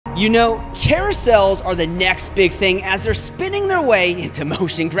You know, carousels are the next big thing as they're spinning their way into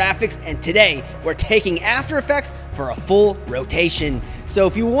motion graphics, and today we're taking After Effects for a full rotation. So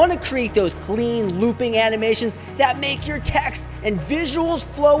if you want to create those clean looping animations that make your text and visuals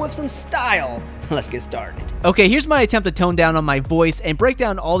flow with some style, let's get started. Okay, here's my attempt to tone down on my voice and break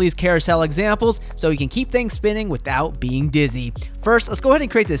down all these carousel examples so you can keep things spinning without being dizzy. First, let's go ahead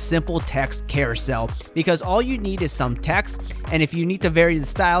and create this simple text carousel because all you need is some text, and if you need to vary the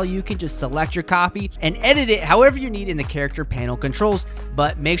style, you can just select your copy and edit it however you need in the character panel controls,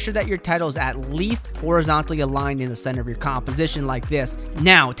 but make sure that your title is at least horizontally aligned in the center of your composition like this.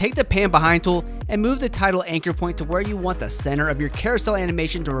 Now, take the pan behind tool and move the title anchor point to where you want the center of your carousel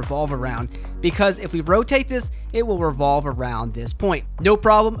animation to revolve around, because if we rotate this, it will revolve around this point. No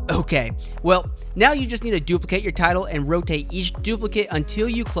problem? Okay. Well, now you just need to duplicate your title and rotate each duplicate until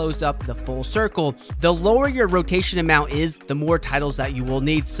you closed up the full circle. The lower your rotation amount is, the more titles that you will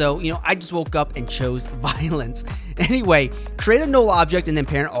need. So, I just woke up and chose violence. Anyway, create a null object and then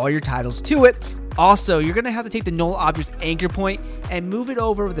parent all your titles to it. Also, you're going to have to take the null object's anchor point and move it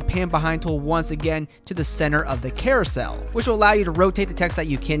over with the pan behind tool once again to the center of the carousel, which will allow you to rotate the text that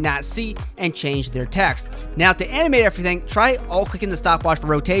you cannot see and change their text. Now, to animate everything, try alt-clicking the stopwatch for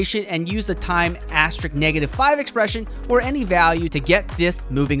rotation and use the time *5 expression or any value to get this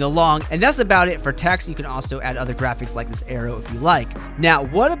moving along. And that's about it for text. You can also add other graphics like this arrow if you like. Now,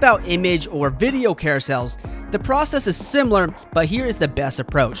 what about image or video carousels? The process is similar, but here is the best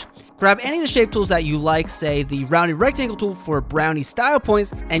approach. Grab any of the shape tools that you like, say the rounded rectangle tool for brownie style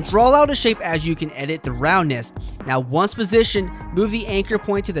points, and draw out a shape as you can edit the roundness. Now, once positioned, move the anchor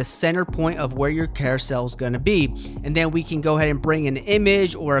point to the center point of where your carousel is going to be. And then we can go ahead and bring an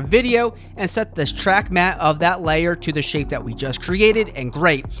image or a video and set the track matte of that layer to the shape that we just created, and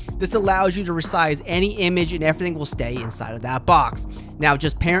great. This allows you to resize any image and everything will stay inside of that box. Now,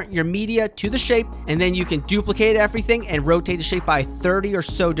 just parent your media to the shape, and then you can duplicate everything and rotate the shape by 30 or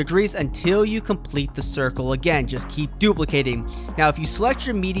so degrees until you complete the circle. Again, just keep duplicating. Now, if you select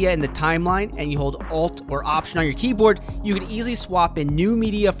your media in the timeline and you hold Alt or Option on your keyboard, you can easily swap in new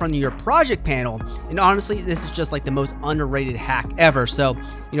media from your project panel. And honestly, this is just like the most underrated hack ever. So,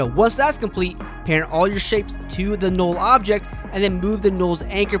 once that's complete, parent all your shapes to the null object and then move the null's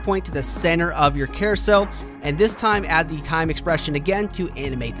anchor point to the center of your carousel. And this time, add the time expression again to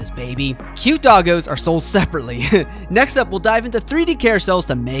animate this baby. Cute doggos are sold separately. Next up, we'll dive into 3D carousels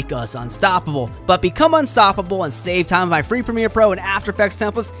to make us unstoppable. But become unstoppable and save time with my free Premiere Pro and After Effects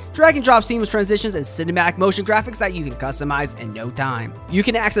templates, drag and drop seamless transitions, and cinematic motion graphics that you can customize in no time. You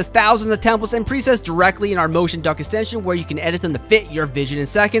can access thousands of templates and presets directly in our Motion Dock extension, where you can edit them to fit your vision in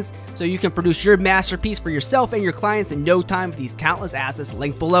seconds, so you can produce your masterpiece for yourself and your clients in no time with these countless assets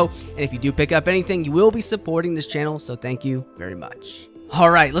linked below. And if you do pick up anything, you will be supporting this channel, so thank you very much.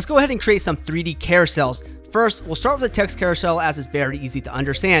 Alright, let's go ahead and create some 3D carousels. First, we'll start with a text carousel as it's very easy to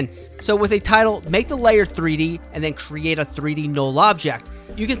understand. So with a title, make the layer 3D and then create a 3D null object.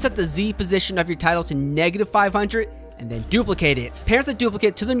 You can set the Z position of your title to -500 and then duplicate it. Parent the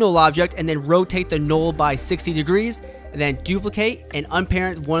duplicate to the null object and then rotate the null by 60 degrees, and then duplicate and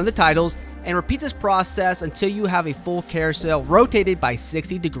unparent one of the titles, and repeat this process until you have a full carousel rotated by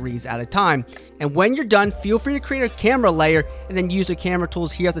 60 degrees at a time. And when you're done, feel free to create a camera layer and then use the camera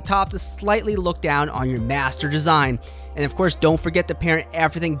tools here at the top to slightly look down on your master design. And of course, don't forget to parent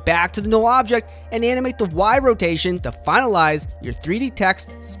everything back to the null object and animate the Y rotation to finalize your 3D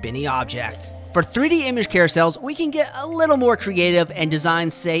text spinning object. For 3D image carousels, we can get a little more creative and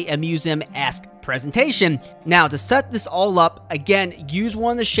design, say, a museum-esque presentation. Now, to set this all up, again, use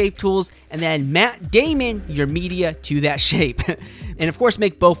one of the shape tools and then matte daemon your media to that shape. And of course,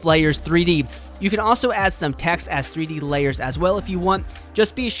 make both layers 3D. You can also add some text as 3D layers as well if you want.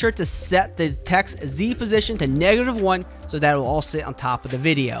 Just be sure to set the text Z position to -1 so that it will all sit on top of the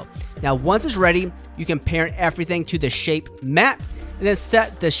video. Now, once it's ready, you can parent everything to the shape matte and then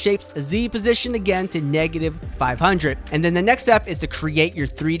set the shape's Z position again to -500. And then the next step is to create your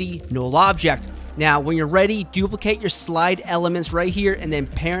 3D null object. Now, when you're ready, duplicate your slide elements right here and then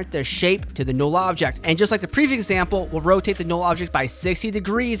parent the shape to the null object. And just like the previous example, we'll rotate the null object by 60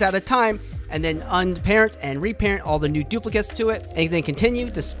 degrees at a time and then unparent and reparent all the new duplicates to it, and then continue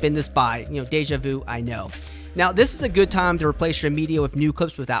to spin this by. Deja vu, I know. Now, this is a good time to replace your media with new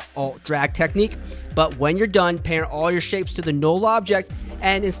clips without alt drag technique, but when you're done, parent all your shapes to the null object,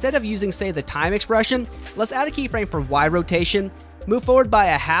 and instead of using, say, the time expression, let's add a keyframe for Y rotation, move forward by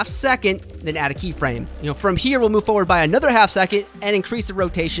a half second, then add a keyframe. From here, we'll move forward by another half second and increase the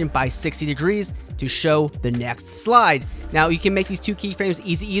rotation by 60 degrees to show the next slide. Now, you can make these 2 keyframes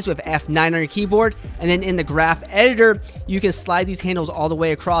easy with F9 on your keyboard, and then in the graph editor, you can slide these handles all the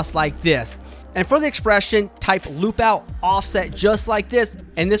way across like this. And for the expression, type loop out offset just like this,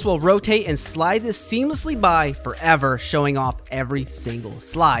 and this will rotate and slide this seamlessly by forever, showing off every single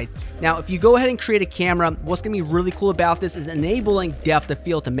slide. Now, if you go ahead and create a camera, what's going to be really cool about this is enabling depth of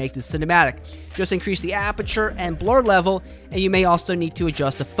field to make this cinematic. Just increase the aperture and blur level, and you may also need to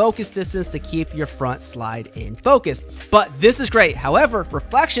adjust the focus distance to keep your front slide in focus. But this is great. However,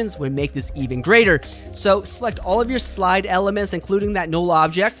 reflections would make this even greater. So select all of your slide elements, including that null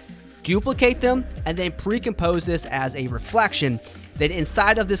object, duplicate them, and then pre-compose this as a reflection. Then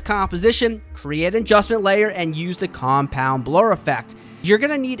inside of this composition, create an adjustment layer and use the compound blur effect. You're going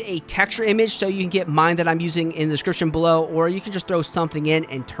to need a texture image, so you can get mine that I'm using in the description below, or you can just throw something in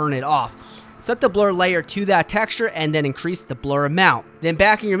and turn it off. Set the blur layer to that texture and then increase the blur amount. Then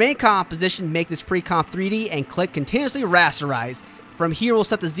back in your main composition, make this pre-comp 3D and click continuously rasterize. From here, we'll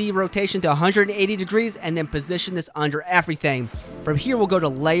set the Z rotation to 180 degrees and then position this under everything. From here, we'll go to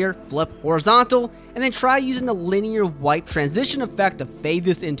Layer, Flip Horizontal, and then try using the linear wipe transition effect to fade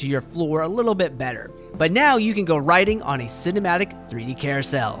this into your floor a little bit better. But now you can go writing on a cinematic 3D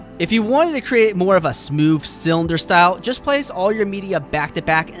carousel. If you wanted to create more of a smooth cylinder style, just place all your media back to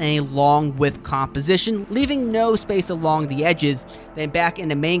back in a long width composition, leaving no space along the edges. Then back in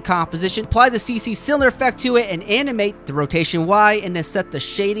the main composition, apply the CC cylinder effect to it and animate the rotation Y, and then set the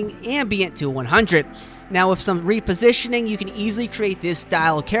shading ambient to 100. Now with some repositioning, you can easily create this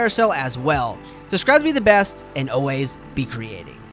style of carousel as well. Subscribe to be the best, and always be creating.